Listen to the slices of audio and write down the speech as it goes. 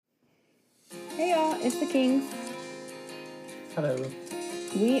it's the Kings. Hello.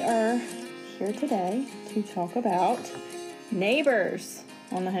 We are here today to talk about neighbors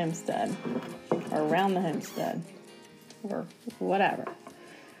on the homestead, or around the homestead, or whatever.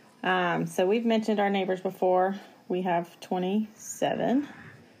 So we've mentioned our neighbors before. We have 27,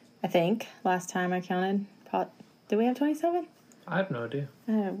 I think. Last time I counted. Did we have 27? I have no idea.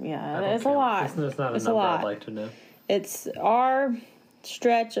 Yeah, it's a lot. It's not a number I'd like to know. It's our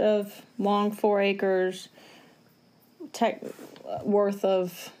stretch of long 4 acres worth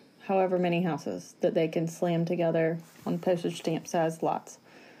of however many houses that they can slam together on postage stamp sized lots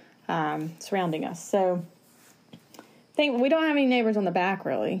surrounding us. So we don't have any neighbors on the back,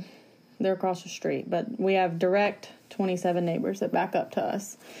 really. They're across the street, but we have direct 27 neighbors that back up to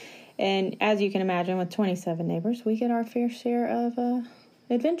us. And as you can imagine, with 27 neighbors, we get our fair share of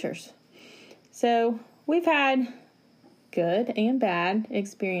adventures. So we've had good and bad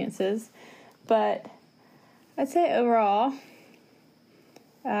experiences, but I'd say overall,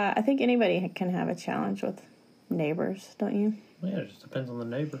 I think anybody can have a challenge with neighbors, don't you? Yeah, it just depends on the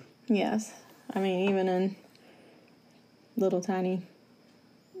neighbor. Yes. I mean, even in little tiny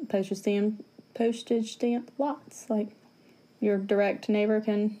postage stamp lots, like your direct neighbor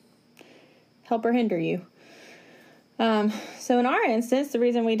can help or hinder you. So in our instance, the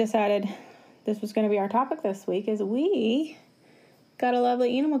reason we decided this was going to be our topic this week is we got a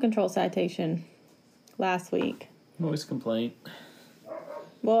lovely animal control citation last week. Noise complaint.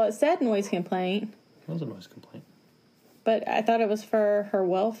 Well, it said noise complaint. It was a noise complaint. But I thought it was for her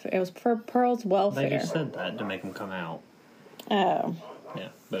welfare. It was for Pearl's welfare. They just said that to make them come out. Oh. Yeah,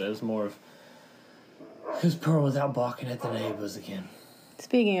 but it was more of... because Pearl was out barking at the neighbors again.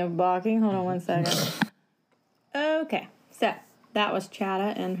 Speaking of barking, hold on one second. Okay, so that was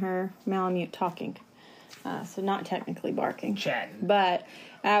Chatta and her Malamute talking. So not technically barking. Chatting. But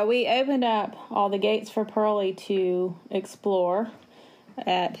we opened up all the gates for Pearlie to explore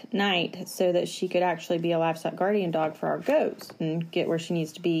at night so that she could actually be a livestock guardian dog for our goats and get where she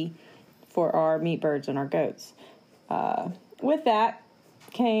needs to be for our meat birds and our goats. With that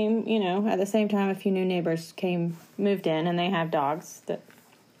came, at the same time, a few new neighbors moved in, and they have dogs that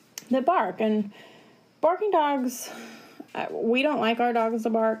bark. And barking dogs, we don't like our dogs to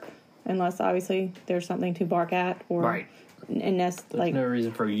bark unless obviously there's something to bark at, or right. And that's There's no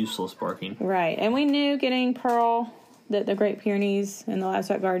reason for useless barking. Right. And we knew getting Pearl, the Great Pyrenees and the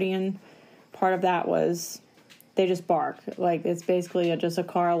livestock guardian, part of that was they just bark. Like, it's basically just a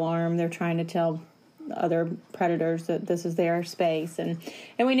car alarm. They're trying to tell other predators that this is their space. And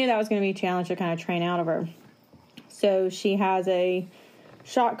we knew that was going to be a challenge to kind of train out of her. So she has a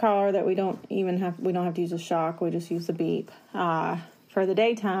shock collar that we don't have to use a shock. We just use the beep for the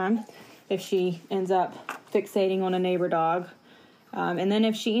daytime if she ends up fixating on a neighbor dog. And then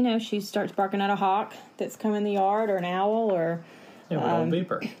if she starts barking at a hawk that's come in the yard, or an owl, or... Yeah, we don't beep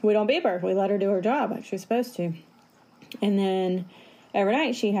her. We don't beep her. We let her do her job like she's supposed to. And then every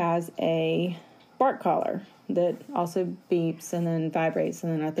night she has a bark collar that also beeps and then vibrates.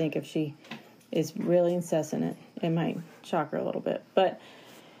 And then I think if she is really incessant, it might shock her a little bit. But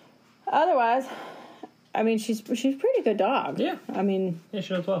otherwise, I mean, she's a pretty good dog. Yeah. I mean... Yeah,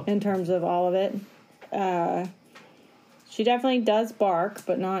 she does well. In terms of all of it. She definitely does bark,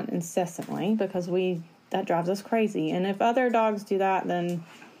 but not incessantly, because that drives us crazy. And if other dogs do that, then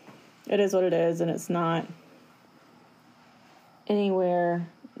it is what it is, and it's not anywhere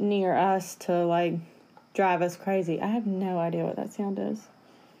near us to, like, drive us crazy. I have no idea what that sound is.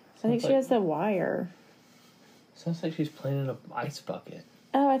 I think she has the wire. Sounds like she's playing in an ice bucket.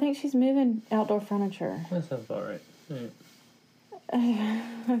 Oh, I think she's moving outdoor furniture. That sounds about right. Right.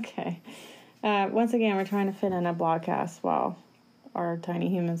 Okay. Once again, we're trying to fit in a broadcast while our tiny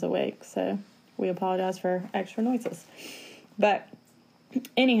human's awake, so we apologize for extra noises. But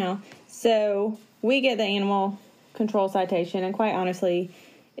anyhow, so we get the animal control citation, and quite honestly,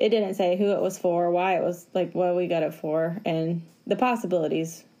 it didn't say who it was for, why it was, like, what we got it for, and the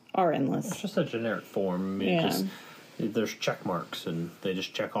possibilities are endless. It's just a generic form. I mean, there's check marks, and they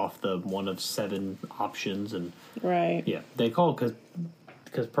just check off the one of 7 options, and right. Yeah, they called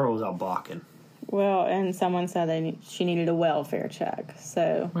because Pearl was out barking. Well, and someone said she needed a welfare check,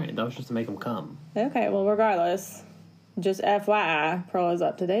 so... Right, that was just to make them come. Okay, well, regardless, just FYI, Pearl is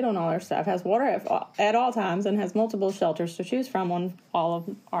up to date on all her stuff, has water at all times, and has multiple shelters to choose from on all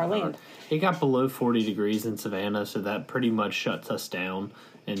of our land. It got below 40 degrees in Savannah, so that pretty much shuts us down.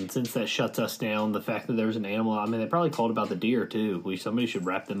 And since that shuts us down, the fact that there's an animal, I mean, they probably called about the deer, too. Somebody should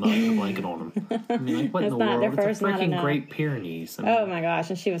wrap them up in a blanket on them. I mean, like, what in the world? It's a freaking Great Pyrenees. I mean, oh, my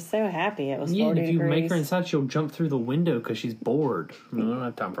gosh, and she was so happy it was 40 degrees. Yeah, if you make her inside, she'll jump through the window because she's bored. I don't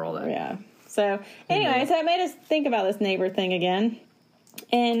have time for all that. Yeah. So, anyway, so it made us think about this neighbor thing again.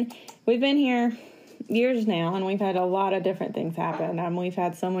 And we've been here years now, and we've had a lot of different things happen. We've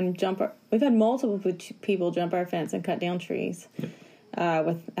had we've had multiple people jump our fence and cut down trees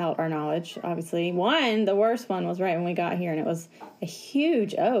without our knowledge, obviously. The worst one was right when we got here, and it was a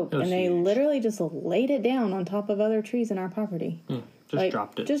huge oak, and they literally just laid it down on top of other trees in our property.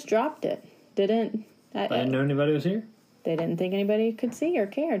 Dropped it. Just dropped it. They didn't know anybody was here? They didn't think anybody could see or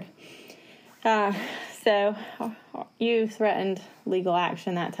cared. So you threatened legal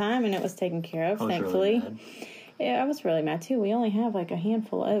action that time, and it was taken care of, thankfully. Really mad. Yeah, I was really mad, too. We only have like a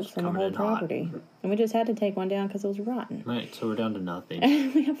handful of oaks on the whole property. And we just had to take one down because it was rotten. Right, so we're down to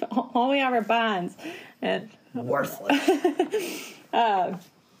nothing. all we have are vines. And worthless.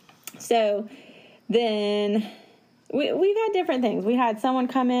 So then we've had different things. We had someone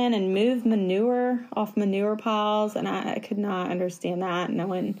come in and move manure off manure piles, and I could not understand that. And I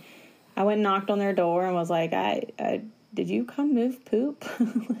went and knocked on their door and was like, did you come move poop?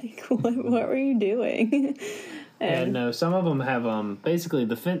 Like, what were you doing? And no, some of them have basically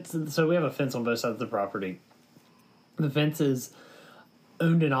the fence. So we have a fence on both sides of the property. The fence is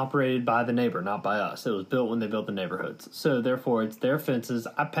owned and operated by the neighbor, not by us. It was built when they built the neighborhoods. So therefore, it's their fences.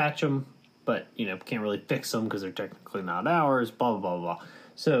 I patch them, but can't really fix them because they're technically not ours. Blah blah blah blah.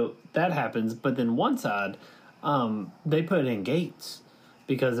 So that happens. But then one side, they put in gates.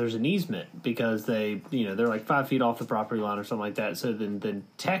 Because there's an easement, because they're like 5 feet off the property line or something like that. So then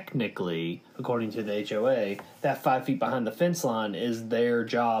technically, according to the HOA, that 5 feet behind the fence line is their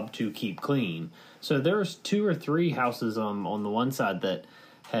job to keep clean. So there's 2 or 3 houses on the one side that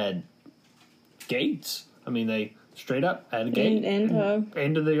had gates. I mean, they straight up had a gate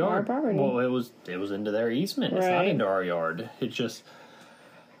into the yard. Our property. Well, it was into their easement. It's not into our yard. It's just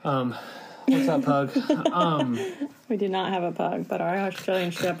what's up, Pug? We do not have a pug, but our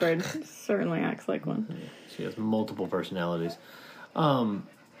Australian Shepherd certainly acts like one. She has multiple personalities.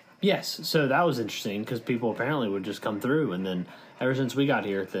 Yes, so that was interesting because people apparently would just come through, and then ever since we got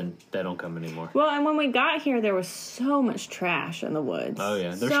here, then they don't come anymore. Well, and when we got here, there was so much trash in the woods. Oh yeah,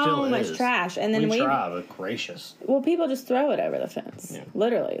 there still is. So much trash, and then we try, but gracious. Well, people just throw it over the fence. Yeah.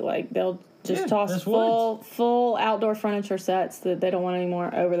 Literally, like they'll just toss full outdoor furniture sets that they don't want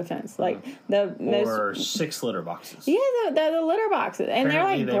anymore over the fence. Like or 6 litter boxes. Yeah, the litter boxes, and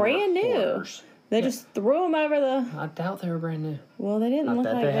apparently they're like brand new. Hoarders. They just threw them over the... I doubt they were brand new. Well, they didn't look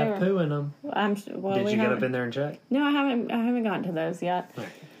like they have poo in them. Did you get up in there and check? No, I haven't gotten to those yet.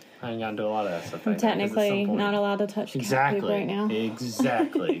 I ain't gotten to a lot of that stuff. I'm technically not allowed to touch cat poop right now.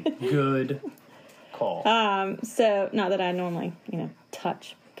 Exactly. Good call. So, not that I normally,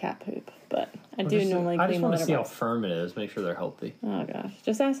 touch cat poop, but I do normally clean the litter box. I just want to see how firm it is, make sure they're healthy. Oh, gosh.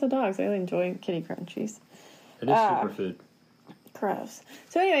 Just ask the dogs. They enjoy kitty crunchies. It is superfood. Gross.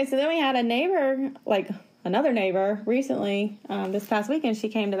 So anyway, then we had a neighbor, like another neighbor recently, this past weekend. She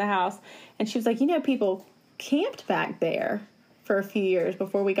came to the house and she was like, people camped back there for a few years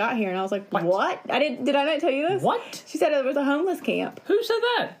before we got here. And I was like, what? Did I not tell you this? What? She said it was a homeless camp. Who said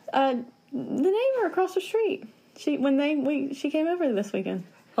that? The neighbor across the street. She came over this weekend.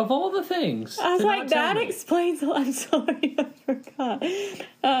 Of all the things. I was like, that explains a lot. I'm sorry, I forgot.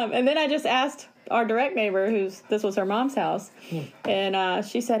 And then I just asked our direct neighbor, this was her mom's house, and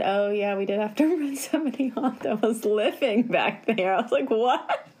she said, oh, yeah, we did have to run somebody off that was living back there. I was like,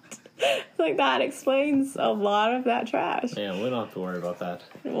 what? Like, that explains a lot of that trash. Yeah, we don't have to worry about that.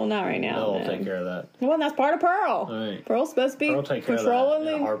 Well, not right now. They'll take care of that. Well, and that's part of Pearl. All right. Pearl's supposed to be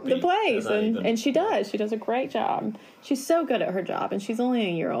controlling the place, and she does. She does a great job. She's so good at her job, and she's only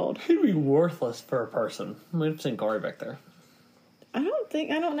a year old. She'd be worthless for a person. We've seen Corey back there. I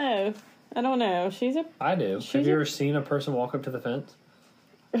don't know. I do. Have you ever seen a person walk up to the fence?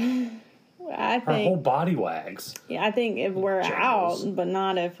 Her whole body wags. Yeah, I think if we're out, but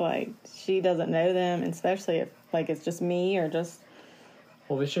not if, she doesn't know them, especially if, it's just me or just...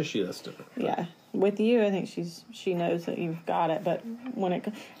 Well, it's just you, that's different. But. Yeah. With you, I think she knows that you've got it, but when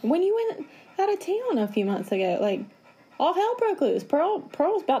you went out of town a few months ago, all hell broke loose. Pearl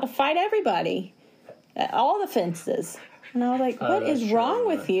was about to fight everybody. All the fences. And I was like, what is wrong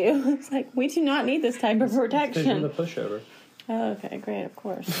with you? It's like, we do not need this type of protection. You're the pushover. Oh, okay, great, of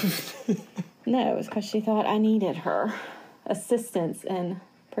course. No, it was because she thought I needed her assistance in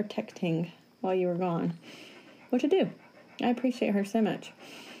protecting while you were gone. Which I do. I appreciate her so much.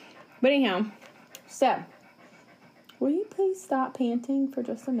 But anyhow, so, will you please stop panting for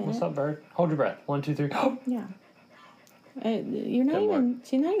just a minute? What's up, bird? Hold your breath. 1, 2, 3. Yeah. She's not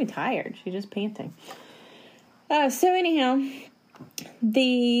even tired. She's just panting. So anyhow,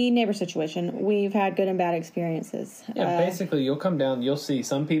 The neighbor situation, we've had good and bad experiences. Yeah, basically, you'll come down, you'll see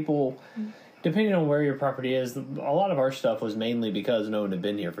some people, depending on where your property is, a lot of our stuff was mainly because no one had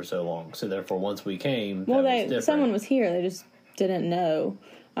been here for so long. So therefore, once we came, that was different. Someone was here, they just didn't know.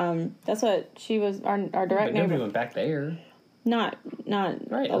 That's what she was, our direct neighbor. Nobody went back there. Not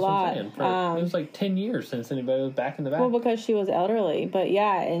right, a lot. It was like 10 years since anybody was back in the back. Well, because she was elderly. But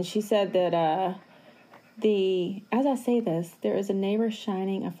yeah, and she said that as I say this, there is a neighbor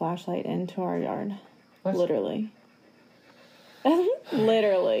shining a flashlight into our yard. What? Literally.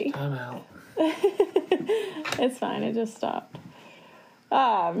 Literally. I'm out. It's fine. It just stopped.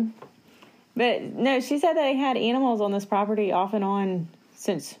 But no, she said they had animals on this property off and on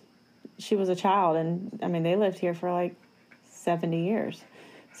since she was a child. And, I mean, they lived here for like 70 years.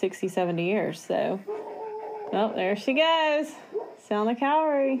 60, 70 years. So, well, there she goes. Sound the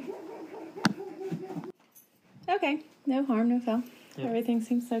cavalry. Okay. No harm, no foul. Yeah. Everything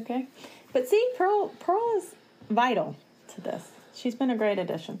seems okay. But see, Pearl is vital to this. She's been a great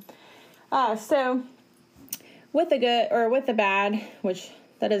addition. So, with the good, or with the bad, which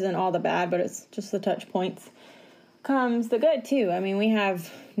that isn't all the bad, but it's just the touch points, comes the good, too. I mean, we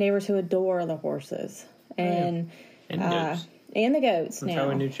have neighbors who adore the horses. And goats. And the goats. That's how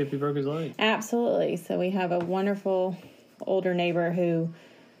we knew Chippy broke his leg. Absolutely. So we have a wonderful older neighbor who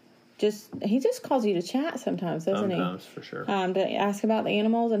he just calls you to chat sometimes, doesn't he? Sometimes, for sure. To ask about the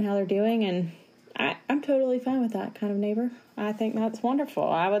animals and how they're doing, and I'm totally fine with that kind of neighbor. I think that's wonderful.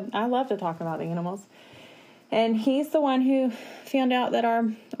 I love to talk about the animals. And he's the one who found out that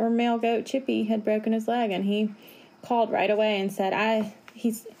our male goat Chippy had broken his leg, and he called right away and said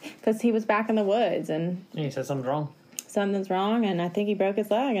because he was back in the woods, and he said something's wrong. Something's wrong, and I think he broke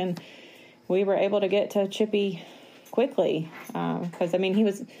his leg, and we were able to get to Chippy quickly, because I mean he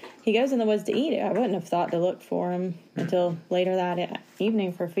goes in the woods to eat. I wouldn't have thought to look for him until later that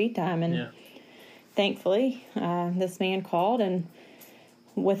evening for feed time, and thankfully this man called, and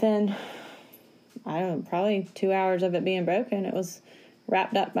within probably 2 hours of it being broken, it was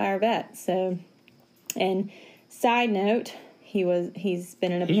wrapped up by our vet. So, and side note, he's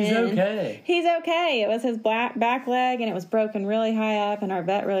been in a pen. He's okay. He's okay. It was his back leg, and it was broken really high up, and our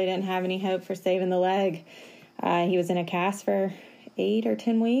vet really didn't have any hope for saving the leg. He was in a cast for 8 or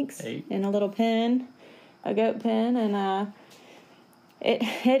 10 weeks in a little pen, a goat pen, and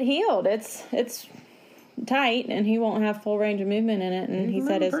it healed. It's tight, and he won't have full range of movement in it. And he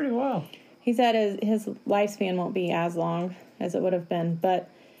said pretty well. He said his lifespan won't be as long as it would have been, but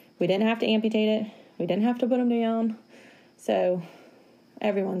we didn't have to amputate it. We didn't have to put him down. So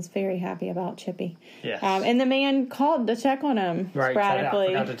everyone's very happy about Chippy. Yes. And the man called to check on him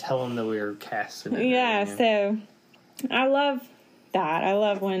sporadically. I forgot to tell him that we were casting it. Yeah, so I love that. I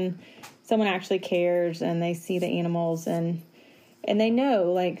love when someone actually cares and they see the animals and they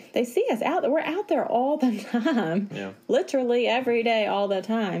know, like, they see us out there. We're out there all the time. Yeah. Literally every day, all the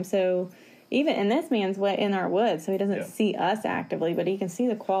time. So and this man's in our woods, so he doesn't see us actively, but he can see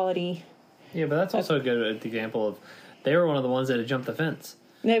the quality. Yeah, but that's also a good example of they were one of the ones that had jumped the fence.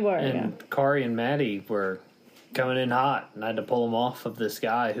 They were, and Kari and Maddie were coming in hot, and I had to pull them off of this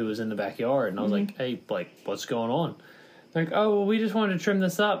guy who was in the backyard. And I was like, hey, what's going on? They're like, oh, well, we just wanted to trim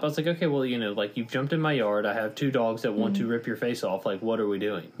this up. I was like, okay, well, you've jumped in my yard. I have 2 dogs that want to rip your face off. Like, what are we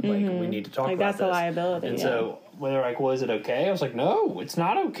doing? Like, we need to talk about that's this. A liability. And so, when they're like, well, is it okay? I was like, no, it's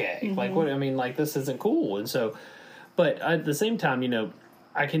not okay. Like, what? I mean, like, this isn't cool. And so, but at the same time,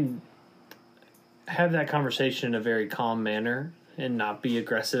 I can have that conversation in a very calm manner and not be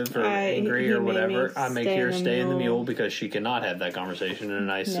aggressive or angry or whatever. I make her stay in the mule because she cannot have that conversation in a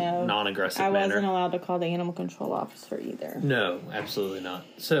nice, non-aggressive manner. I wasn't allowed to call the animal control officer either. No, absolutely not.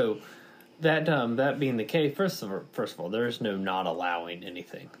 So that being the case, first of all, there is no not allowing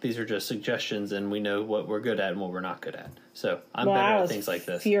anything. These are just suggestions, and we know what we're good at and what we're not good at. So I'm better at things like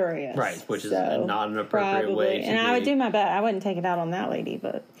this. Furious, right? Which is not an appropriate way. And I would do my best. I wouldn't take it out on that lady,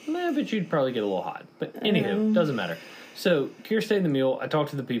 but but you'd probably get a little hot. But anywho, doesn't matter. So Kier stayed in the mule. I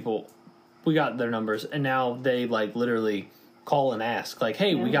talked to the people. We got their numbers, and now they literally call and ask, like,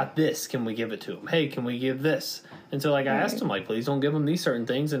 "Hey, we got this. Can we give it to them? Hey, can we give this?" And so, I asked them, please don't give them these certain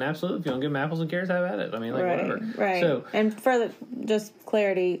things. And absolutely, if you don't give them apples and carrots, have at it. I mean, whatever. Right. So, and for just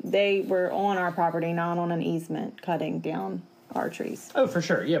clarity, they were on our property, not on an easement, cutting down our trees. Oh, for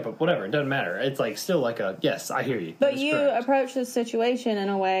sure. Yeah, but whatever. It doesn't matter. It's still yes, I hear you. But you approached the situation in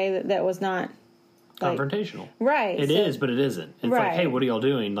a way that was not confrontational. Right. It is, but it isn't. It's hey, what are y'all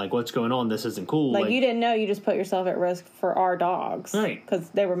doing? What's going on? This isn't cool. You didn't know, you just put yourself at risk for our dogs. Right. Because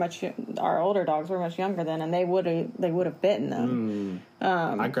they were our older dogs were much younger then, and they would have bitten them.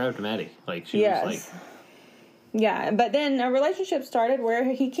 I grabbed Maddie. She was Yeah, but then a relationship started where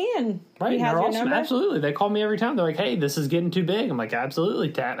he can. Right, He has they're your awesome. number. Absolutely. They call me every time. They're like, hey, this is getting too big. I'm like,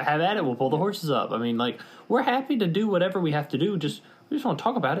 absolutely. Have at it. We'll pull the horses up. I mean, like, we're happy to do whatever we have to do. We just want to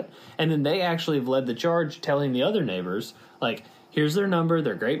talk about it. And then they actually have led the charge telling the other neighbors, like, here's their number.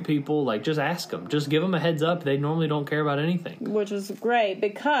 They're great people. Like, just ask them. Just give them a heads up. They normally don't care about anything. Which is great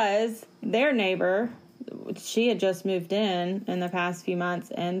because their neighbor, she had just moved in the past few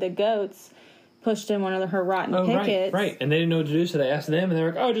months, and the goats pushed in one of her rotten pickets. Right. And they didn't know what to do, so they asked them, and they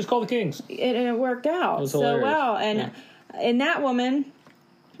were like, oh, just call the Kings. And it worked out so hilarious. well. And that woman,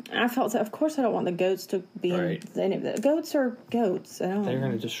 I felt, of course I don't want the goats to be in. Goats are goats. They're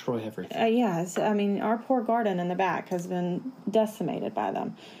going to destroy everything. Yes. I mean, our poor garden in the back has been decimated by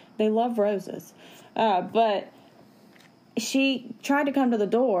them. They love roses. But she tried to come to the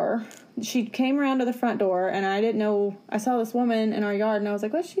door. She came around to the front door, and I didn't know. I saw this woman in our yard, and I was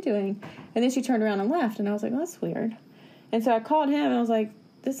like, what's she doing? And then she turned around and left, and I was like, well, that's weird. And so I called him, and I was like,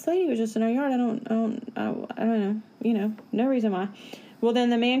 this lady was just in our yard. I don't know. No reason why. Well, then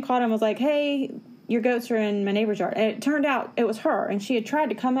the man called him and was like, hey, your goats are in my neighbor's yard. And it turned out it was her, and she had tried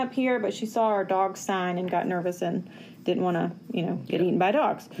to come up here, but she saw our dog sign and got nervous and didn't want to, get eaten by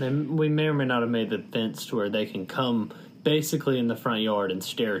dogs. Then we may or may not have made the fence to where they can come basically in the front yard and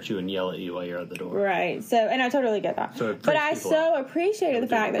stare at you and yell at you while you're at the door. Right. So, and I totally get that. But I so appreciated the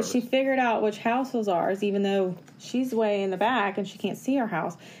fact that she figured out which house was ours, even though she's way in the back and she can't see our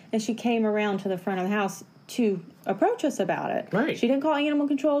house. And she came around to the front of the house to approach us about it. Right. She didn't call animal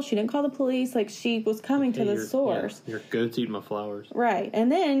control. She didn't call the police. Like, she was coming to the source. Your goat's eating my flowers. Right.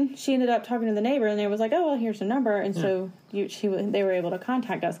 And then she ended up talking to the neighbor, and they was like, oh, well, here's the number. And so they were able to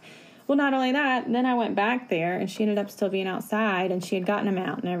contact us. Well, not only that, then I went back there, and she ended up still being outside, and she had gotten him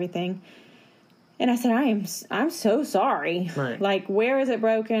out and everything. And I said, I'm so sorry. Right. Like, where is it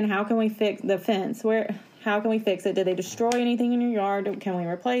broken? How can we fix the fence? How can we fix it? Did they destroy anything in your yard? Can we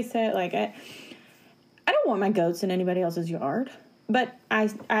replace it? Like, I don't want my goats in anybody else's yard. But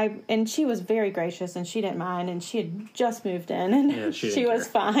and she was very gracious, and she didn't mind, and she had just moved in, and she was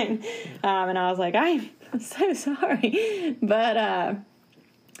fine. And I was like, I'm so sorry. But,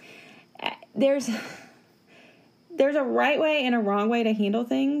 there's a right way and a wrong way to handle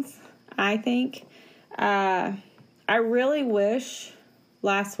things, I think. I really wish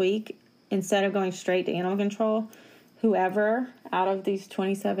last week, instead of going straight to animal control, whoever out of these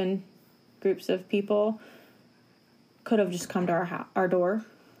 27 groups of people could have just come to our door.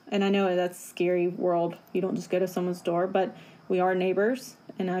 And I know that's a scary world. You don't just go to someone's door, but we are neighbors.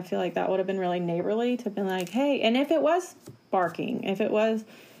 And I feel like that would have been really neighborly to be like, hey, and if it was barking,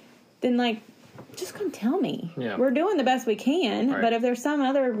 then, like, just come tell me. Yeah. We're doing the best we can, right. But if there's some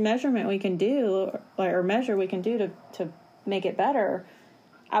other measurement we can do, or measure we can do to make it better,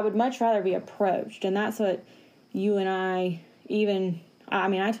 I would much rather be approached. And that's what you and I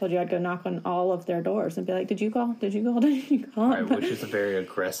I told you I'd go knock on all of their doors and be like, did you call? Did you call? Did you call? Right, which is a very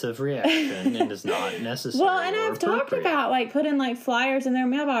aggressive reaction and is not necessary. Well, and I've talked about, like, putting, like, flyers in their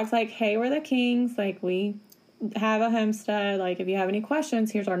mailbox, like, hey, we're the Kings, like, we have a homestead, like, if you have any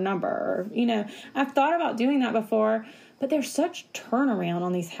questions, here's our number. Or, I've thought about doing that before, but there's such turnaround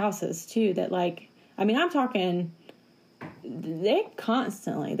on these houses too that, like, I'm talking,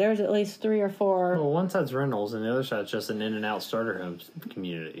 there's at least 3 or 4. Well, one side's rentals and the other side's just an in and out starter home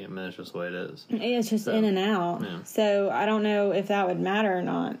community. That's just the way it is. It's just in and out. Yeah. So I don't know if that would matter or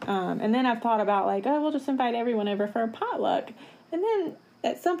not. And then I've thought about, like, oh, we'll just invite everyone over for a potluck. And then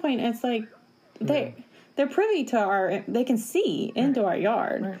at some point it's like they're privy to they can see into our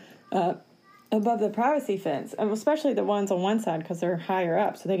yard above the privacy fence, especially the ones on one side because they're higher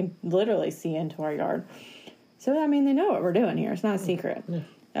up, so they can literally see into our yard. So, they know what we're doing here. It's not a secret.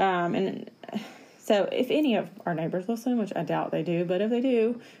 Yeah. And so if any of our neighbors listen, which I doubt they do, but if they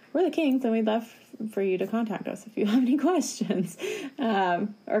do, we're the Kings, and we'd love for you to contact us if you have any questions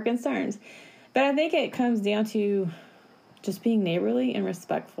or concerns. But I think it comes down to just being neighborly and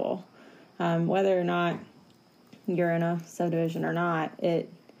respectful. Whether or not you're in a subdivision or not,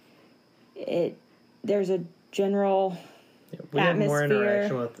 there's a general we atmosphere.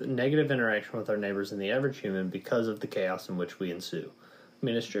 have more negative interaction with our neighbors than the average human because of the chaos in which we ensue.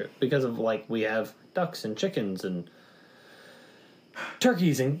 It's true. Because of, like, we have ducks and chickens and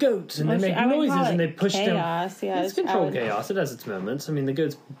turkeys and goats, and they make noises and they push chaos. down. Yeah, it's controlled chaos. It has its moments. The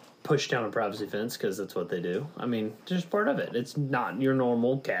goats push down a privacy fence because that's what they do. Just part of it. It's not your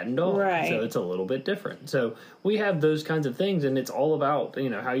normal cat and dog. Right. So it's a little bit different. So we have those kinds of things, and it's all about,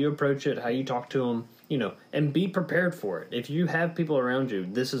 how you approach it, how you talk to them, and be prepared for it. If you have people around you,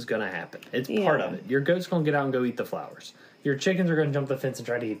 this is going to happen. It's part of it. Your goat's going to get out and go eat the flowers. Your chickens are going to jump the fence and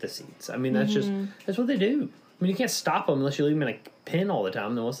try to eat the seeds. That's just, that's what they do. I mean, you can't stop them unless you leave them in a pen all the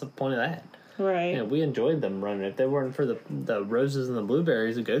time. Then what's the point of that? Right. Yeah, we enjoyed them running. If they weren't for the roses and the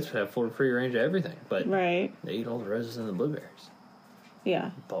blueberries, the goats would have full free range of everything. But right. They eat all the roses and the blueberries.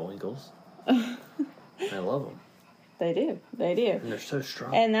 Yeah. Bullwinkles. I love them. They do. They do. And they're so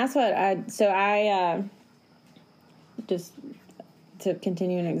strong. And that's what just to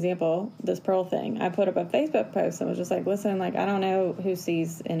continue an example, this pearl thing, I put up a Facebook post and was just like, listen, like, I don't know who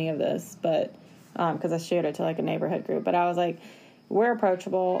sees any of this, but, because I shared it to, like, a neighborhood group, but I was like, we're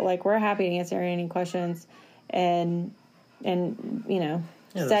approachable, like, we're happy to answer any questions, and you know,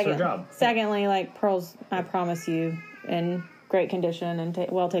 yeah, that's our job. Secondly, like, pearls, I promise you, in great condition and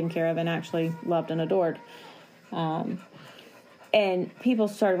well taken care of and actually loved and adored. And people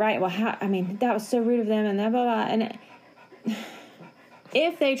started writing, well, how, I mean, that was so rude of them, and blah, blah, blah. And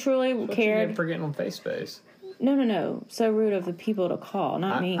if they truly cared. For getting on face. No. So rude of the people to call,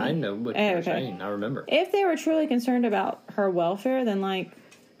 not me. I know what you're saying. I remember. If they were truly concerned about her welfare, then, like,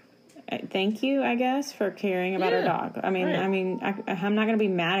 thank you, I guess, for caring about her dog. I mean, right. I'm not going to be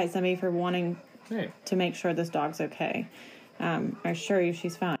mad at somebody for wanting to make sure this dog's okay. I assure you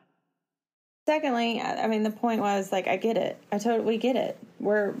she's fine. Secondly, I mean, the point was, like, I get it. We get it.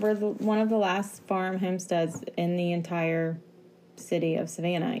 We're one of the last farm homesteads in the entire city of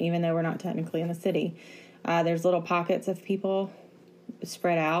Savannah, even though we're not technically in the city. There's little pockets of people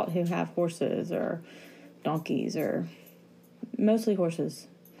spread out who have horses or donkeys or mostly horses.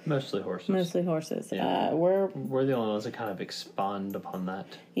 Mostly horses. Yeah. We're the only ones that kind of expand upon that.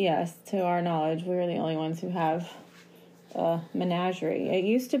 Yes, to our knowledge, we're the only ones who have a menagerie. It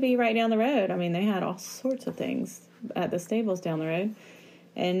used to be right down the road. I mean, they had all sorts of things at the stables down the road.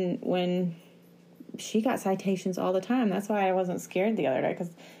 And when she got citations all the time, that's why I wasn't scared the other day. Cause,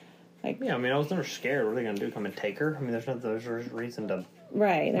 like, yeah, I mean, I was never scared. What are they going to do? Come and take her? I mean, there's no reason to.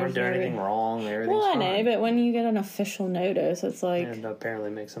 Right. There's not doing anything wrong. Everything's fine. I know, but when you get an official notice, it's like. And apparently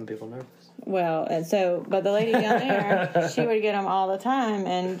makes some people nervous. Well, and so, but the lady down there, she would get them all the time,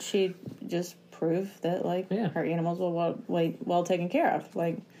 and she'd just prove that, like, her animals were well taken care of.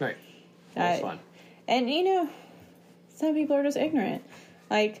 Like, right. That's fine. And, you know, some people are just ignorant.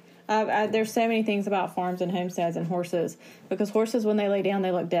 Like, there's so many things about farms and homesteads and horses, because horses, when they lay down,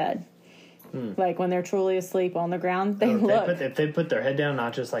 they look dead. Like, when they're truly asleep on the ground, they look. If they put their head down,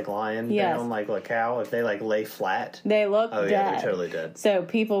 not just like lying down like a cow, if they, like, lay flat. They look dead. Oh, yeah, they're totally dead. So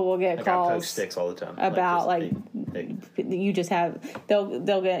people will get calls. I poke sticks all the time. About, you just have, they'll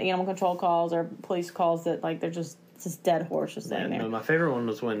get animal control calls or police calls that, like, they're just dead horse just laying there. No, my favorite one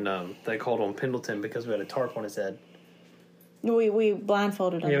was when they called on Pendleton because we had a tarp on his head. We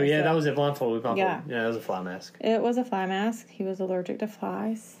blindfolded him. Yeah, that was it. Blindfold. Yeah, that was a fly mask. It was a fly mask. He was allergic to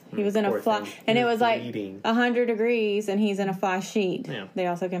flies. He was in a fly, thing. And it was bleeding. Like 100 degrees, and he's in a fly sheet. Yeah. They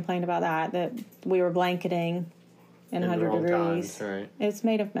also complained about that we were blanketing in 100 degrees. Times, right. It's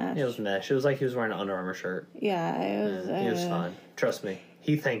made of mesh. It was mesh. It was like he was wearing an Under Armour shirt. Yeah, it was. He was fine. Trust me.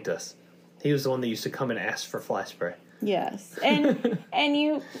 He thanked us. He was the one that used to come and ask for fly spray. Yes, and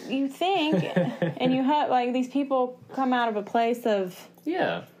you think, and you have, like, these people come out of a place of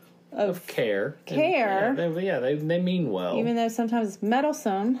care. They mean well, even though sometimes it's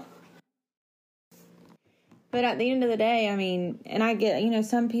meddlesome. But at the end of the day, I mean, and I get,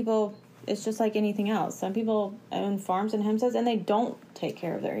 some people, it's just like anything else. Some people own farms and homesteads, and they don't take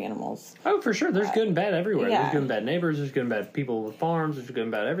care of their animals. Oh, for sure. There's good and bad everywhere. Yeah. There's good and bad neighbors. There's good and bad people with farms. There's good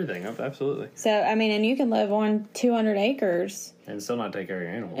and bad everything. Absolutely. So, I mean, and you can live on 200 acres. And still not take care of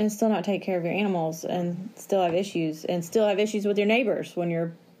your animals. And still not take care of your animals, and still have issues. And still have issues with your neighbors when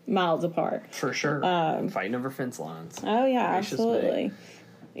you're miles apart. For sure. Fighting over fence lines. Oh, yeah, Gracious absolutely. me.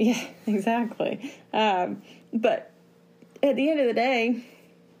 Yeah, exactly. But at the end of the day,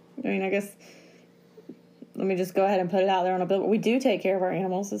 I mean, I guess, let me just go ahead and put it out there on a bill. We do take care of our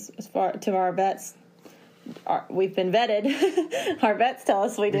animals as far to our vets. We've been vetted. Our vets tell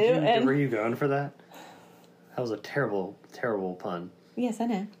us we do. Were you going for that? That was a terrible, terrible pun. Yes,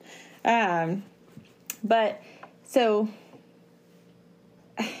 I know. But, so,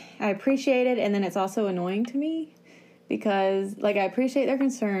 I appreciate it, and then it's also annoying to me. Because, like, I appreciate their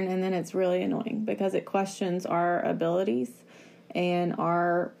concern, and then it's really annoying because it questions our abilities and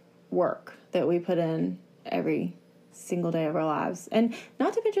our work that we put in every single day of our lives. And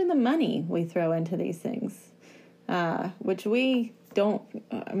not to mention the money we throw into these things, which we don't,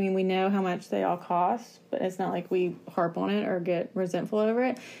 I mean, we know how much they all cost, but it's not like we harp on it or get resentful over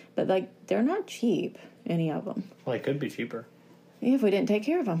it. But, like, they're not cheap, any of them. Well, they could be cheaper. If we didn't take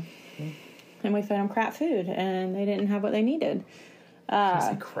care of them. Mm. And we fed them crap food, and they didn't have what they needed.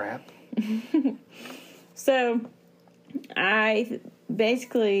 Say crap. So, I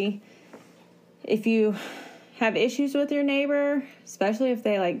basically, if you have issues with your neighbor, especially if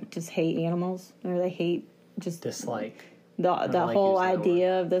they, like, just hate animals or they hate just... Dislike. The like whole using that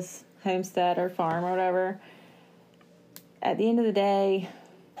idea of this homestead or farm or whatever. At the end of the day,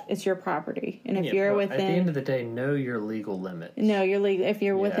 it's your property, and if you're within, at the end of the day, know your legal limits. No, your legal. If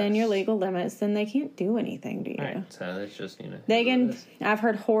you're within your legal limits, then they can't do anything to you. Right. So it's just they can. I've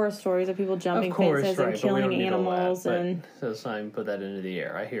heard horror stories of people jumping fences and killing animals, and so it's not even put that into the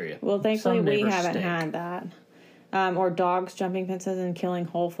air. I hear you. Well, thankfully we haven't had that. Or dogs jumping fences and killing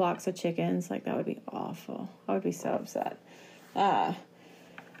whole flocks of chickens. Like, that would be awful. I would be so upset.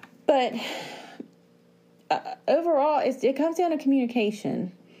 But overall, it comes down to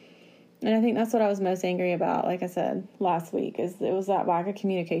communication. And I think that's what I was most angry about, like I said, last week, is it was that lack of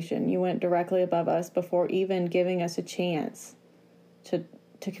communication. You went directly above us before even giving us a chance to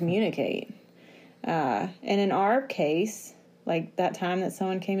communicate. And in our case, like that time that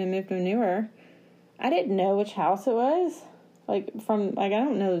someone came and moved manure, I didn't know which house it was. I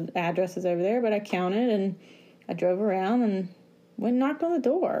don't know addresses over there, but I counted and I drove around and went and knocked on the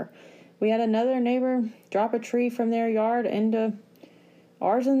door. We had another neighbor drop a tree from their yard into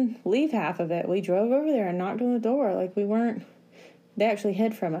ours and leave half of it. We drove over there and knocked on the door. Like, they actually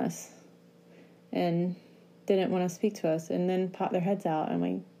hid from us and didn't want to speak to us, and then popped their heads out.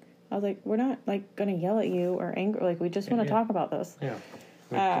 And I was like, we're not, like, going to yell at you or angry. Like, we just want to talk about this.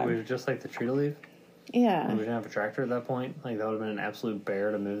 Yeah. We would just like the tree to leave. Yeah. And we didn't have a tractor at that point. Like, that would have been an absolute bear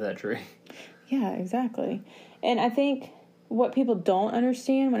to move that tree. Yeah, exactly. And I think what people don't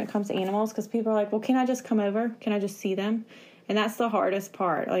understand when it comes to animals, because people are like, well, can I just come over? Can I just see them? And that's the hardest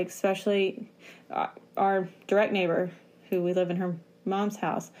part. Like, especially our direct neighbor, who we live in her mom's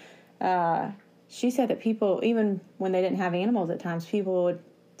house, she said that people, even when they didn't have animals at times, people would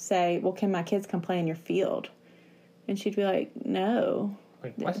say, well, can my kids come play in your field? And she'd be like, no.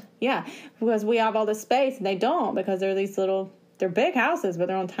 Like, what? Yeah, because we have all this space, and they don't, because they're these they're big houses, but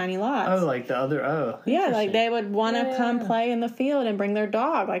they're on tiny lots. Oh, like the other, Yeah, like they would want to come play in the field and bring their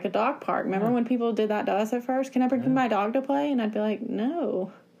dog, like a dog park. Remember when people did that to us at first? Can I bring my dog to play? And I'd be like,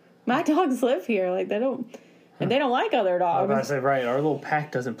 no. My dogs live here. Like, they don't, and they don't like other dogs. I was about to say, right, our little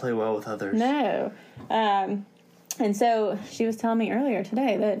pack doesn't play well with others. No. And so she was telling me earlier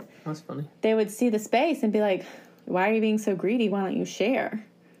today that that's funny. They would see the space and be like, why are you being so greedy? Why don't you share?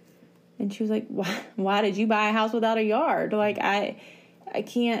 And she was like, why did you buy a house without a yard? Like, I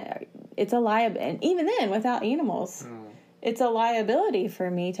can't, it's a liability. And even then, without animals, it's a liability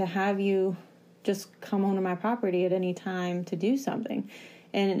for me to have you just come onto my property at any time to do something.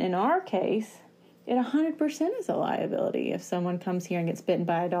 And in our case, it 100% is a liability if someone comes here and gets bitten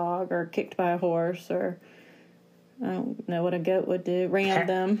by a dog or kicked by a horse, or I don't know what a goat would do. Ram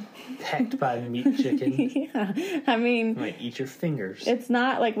them. Pecked by a meat chicken. Yeah. I mean, might eat your fingers. It's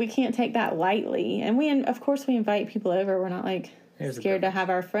not like we can't take that lightly. And of course, we invite people over. We're not like scared to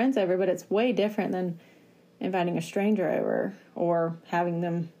have our friends over, but it's way different than inviting a stranger over or having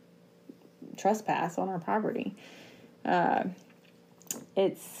them trespass on our property.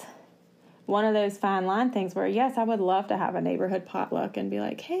 It's one of those fine line things where, yes, I would love to have a neighborhood potluck and be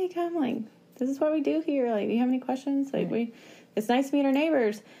like, hey, come, like, this is what we do here. Like, do you have any questions? Like, it's nice to meet our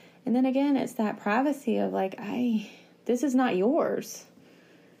neighbors. And then again, it's that privacy of like, this is not yours.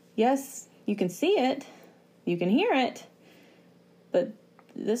 Yes, you can see it, you can hear it, but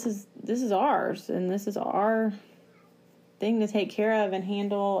this is ours, and this is our thing to take care of and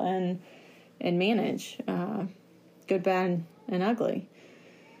handle and manage, good, bad, and ugly.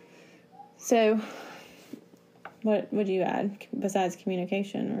 So, what would you add besides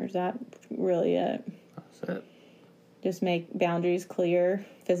communication, or is that really it? That's it. Just make boundaries clear,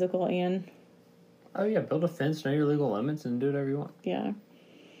 physical and... Oh, yeah, build a fence, know your legal limits, and do whatever you want. Yeah. I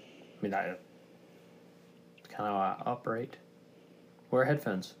mean, that's kind of how I operate. Wear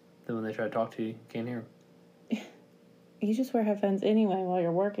headphones. Then when they try to talk to you, you can't hear them. You just wear headphones anyway while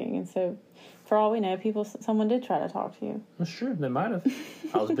you're working, and so, for all we know, someone did try to talk to you. Well, sure, they might have.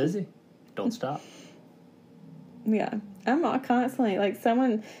 I was busy. Don't stop. Yeah. I'm constantly, like,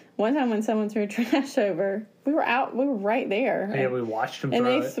 one time when someone threw trash over, we were right there. Yeah, we watched them throw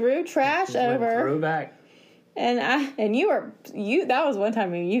it. And they threw trash over. Threw it back. And that was one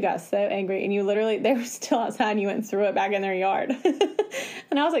time when you got so angry, and you literally, they were still outside, and you went and threw it back in their yard.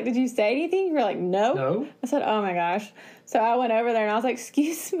 And I was like, did you say anything? You were like, no. No. I said, oh my gosh. So I went over there, and I was like,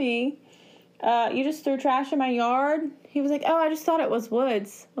 excuse me, you just threw trash in my yard? He was like, oh, I just thought it was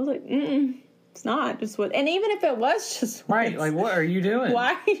woods. I was like, it's not just wood. And even if it was just woods. Right, like, what are you doing?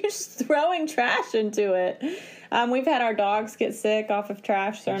 Why are you just throwing trash into it? We've had our dogs get sick off of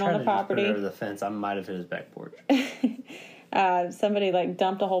trash thrown on the property. Just put it over the fence. I might have hit his back porch. Somebody, like,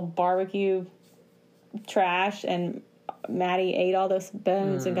 dumped a whole barbecue trash, and Maddie ate all those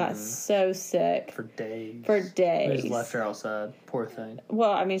bones and got so sick. For days. They just left her outside. Poor thing.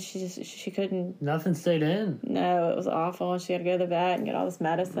 Well, I mean, she couldn't. Nothing stayed in. No, it was awful. She had to go to the vet and get all this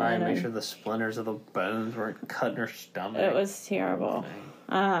medicine. Right, make sure the splinters of the bones weren't cutting her stomach. It was terrible.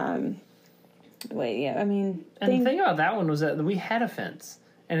 Wait, yeah, I mean... And the thing about that one was that we had a fence.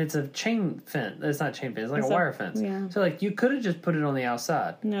 And it's a chain fence. It's not a chain fence. It's like a wire fence. Yeah. So, like, you could have just put it on the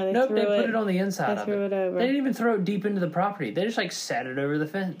outside. No, they Nope, they put it on the inside of it. They threw it over. They didn't even throw it deep into the property. They just, like, sat it over the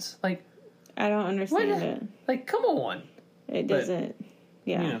fence. Like... I don't understand it. Like, come on. It doesn't...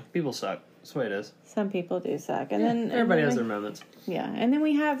 Yeah. You know, people suck. That's the way it is. Some people do suck. And then... Everybody has their moments. Yeah. And then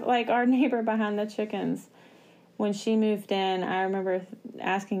we have, like, our neighbor behind the chickens. When she moved in, I remember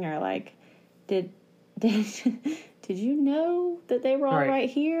asking her, like, did you know that they were all right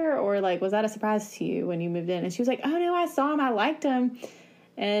here? Or, like, was that a surprise to you when you moved in? And she was like, oh, no, I saw them. I liked them.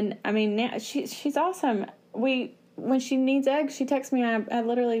 And, I mean, now she's awesome. When she needs eggs, she texts me. I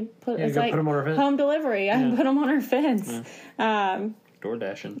literally put it's like put them on her fence. Home delivery. I put them on her fence. Yeah. Door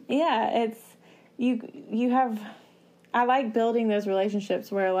dashing. Yeah, it's you have. I like building those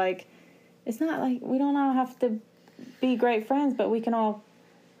relationships where, like, it's not like we don't all have to be great friends, but we can all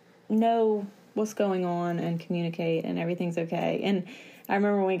know what's going on and communicate, and everything's okay. And I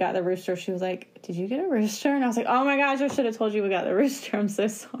remember when we got the rooster, she was like, did you get a rooster? And I was like, oh my gosh, I should have told you we got the rooster. I'm so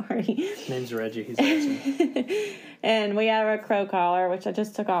sorry. His name's Reggie. He's awesome. And we have a crow collar, which I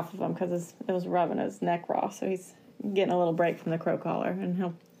just took off of him because it was rubbing his neck raw. So he's getting a little break from the crow collar, and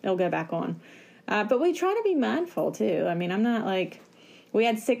he'll go back on. But we try to be mindful, too. I mean, I'm not like... We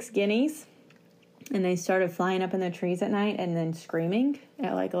had 6 guineas, and they started flying up in the trees at night and then screaming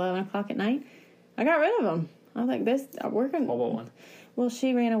at like 11 o'clock at night. I got rid of them. I was like, we're going to... What one? Well,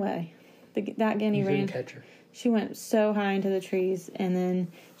 she ran away. That guinea ran. You couldn't catch her. She went so high into the trees, and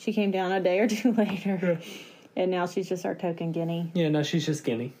then she came down a day or two later, and now she's just our token guinea. Yeah, no, she's just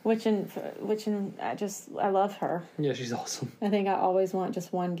guinea. Which I love her. Yeah, she's awesome. I think I always want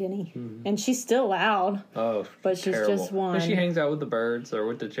just one guinea, and she's still loud. Oh, but she's terrible. just one. But she hangs out with the birds or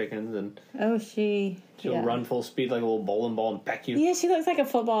with the chickens, and she'll run full speed like a little bowling ball and peck you. Yeah, she looks like a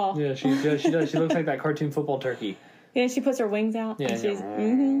football. Yeah, she does. She looks like that cartoon football turkey. Yeah, she puts her wings out. Yeah,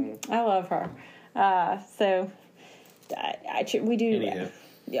 I love her. We do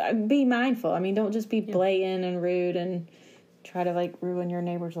be mindful. I mean, don't just be blatant and rude and try to like ruin your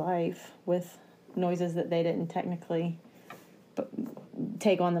neighbor's life with noises that they didn't technically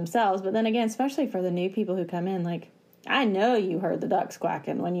take on themselves. But then again, especially for the new people who come in, like, I know you heard the ducks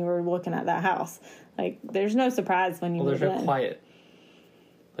quacking when you were looking at that house. Like, there's no surprise when you there's move in. no quiet.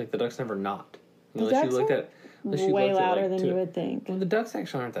 Like, the ducks never knocked. Unless you look at way louder than you would think. Well, the ducks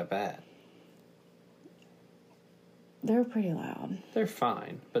actually aren't that bad. They're pretty loud. They're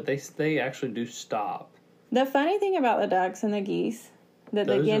fine, but they actually do stop. The funny thing about the ducks and the geese, that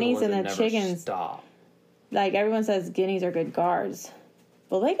the guineas and the chickens stop. Like, everyone says guineas are good guards.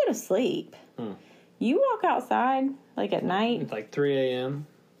 Well, they go to sleep. You walk outside, like, at night. It's like 3 a.m.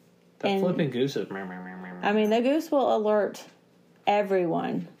 The flipping goose is... I mean, the goose will alert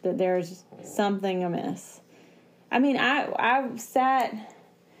everyone that there's something amiss. I mean,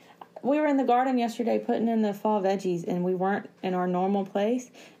 we were in the garden yesterday putting in the fall veggies, and we weren't in our normal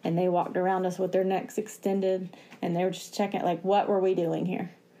place, and they walked around us with their necks extended, and they were just checking, like, what were we doing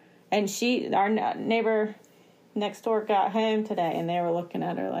here? And our neighbor next door got home today, and they were looking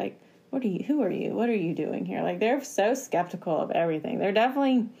at her like, who are you? What are you doing here? Like, they're so skeptical of everything. They're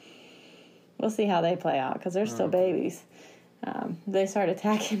definitely, we'll see how they play out, because they're still babies. They start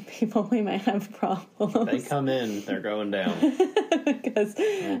attacking people, we might have problems. They come in, they're going down. Because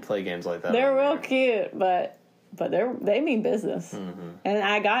we'll play games like that. They're real cute, but they mean business. Mm-hmm. And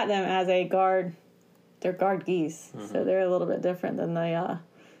I got them as a guard. They're guard geese, so they're a little bit different than the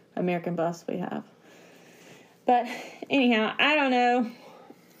American buffs we have. But anyhow, I don't know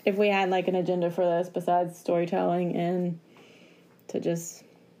if we had like an agenda for this besides storytelling and to just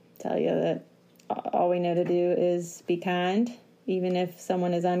tell you that all we know to do is be kind, even if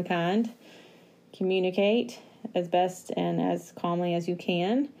someone is unkind. Communicate as best and as calmly as you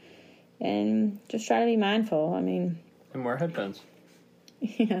can, and just try to be mindful. I mean, and wear headphones.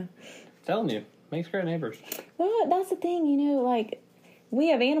 Yeah, I'm telling you, makes great neighbors. Well, that's the thing, like, we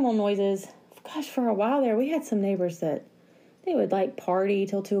have animal noises. Gosh, for a while there, we had some neighbors that they would like party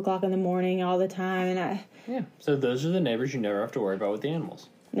till 2 o'clock in the morning all the time, and So those are the neighbors you never have to worry about with the animals.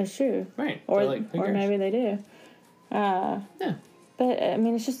 That's true. Right. Or maybe they do. Yeah. But I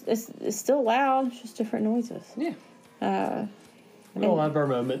mean, it's still loud. It's just different noises. Yeah. We all have our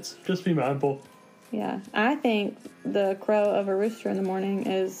moments. Just be mindful. Yeah. I think the crow of a rooster in the morning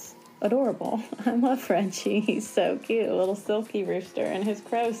is adorable. I love Frenchie. He's so cute. A little silky rooster. And his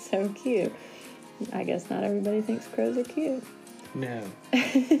crow's so cute. I guess not everybody thinks crows are cute. No.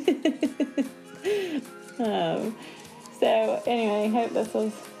 So, anyway, hope this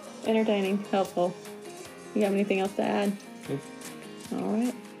was entertaining, helpful. You have anything else to add? Nope. All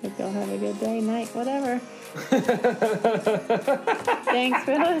right. Hope y'all have a good day, night, whatever. Thanks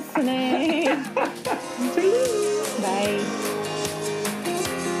for listening.